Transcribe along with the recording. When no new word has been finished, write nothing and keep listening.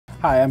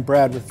Hi, I'm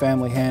Brad with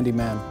Family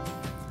Handyman.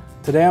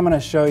 Today I'm going to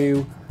show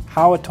you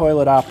how a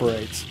toilet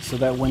operates so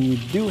that when you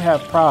do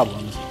have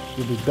problems,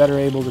 you'll be better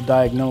able to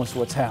diagnose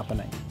what's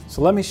happening.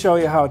 So let me show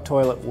you how a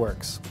toilet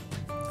works.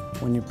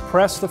 When you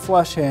press the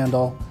flush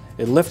handle,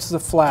 it lifts the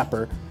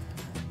flapper.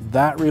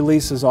 That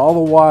releases all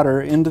the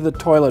water into the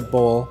toilet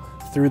bowl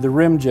through the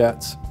rim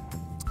jets.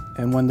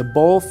 And when the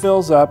bowl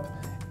fills up,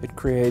 it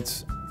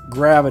creates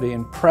gravity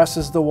and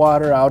presses the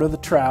water out of the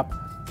trap.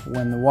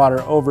 When the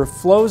water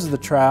overflows the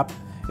trap,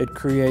 it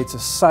creates a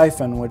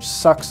siphon which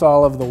sucks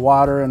all of the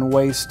water and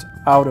waste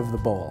out of the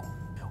bowl.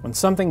 When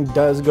something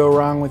does go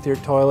wrong with your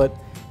toilet,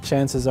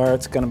 chances are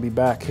it's going to be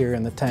back here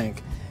in the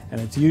tank. And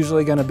it's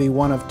usually going to be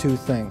one of two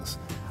things.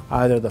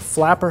 Either the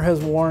flapper has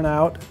worn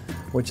out,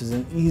 which is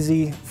an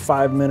easy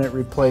 5-minute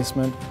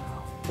replacement,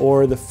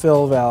 or the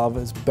fill valve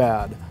is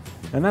bad.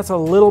 And that's a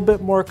little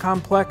bit more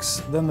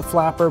complex than the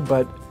flapper,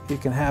 but you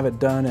can have it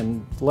done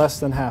in less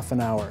than half an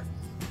hour.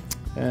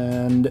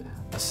 And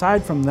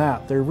aside from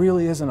that, there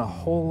really isn't a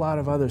whole lot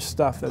of other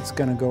stuff that's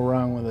going to go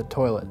wrong with a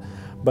toilet.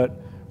 But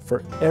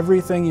for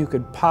everything you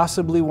could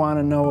possibly want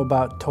to know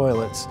about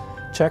toilets,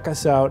 check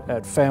us out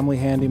at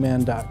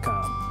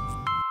familyhandyman.com.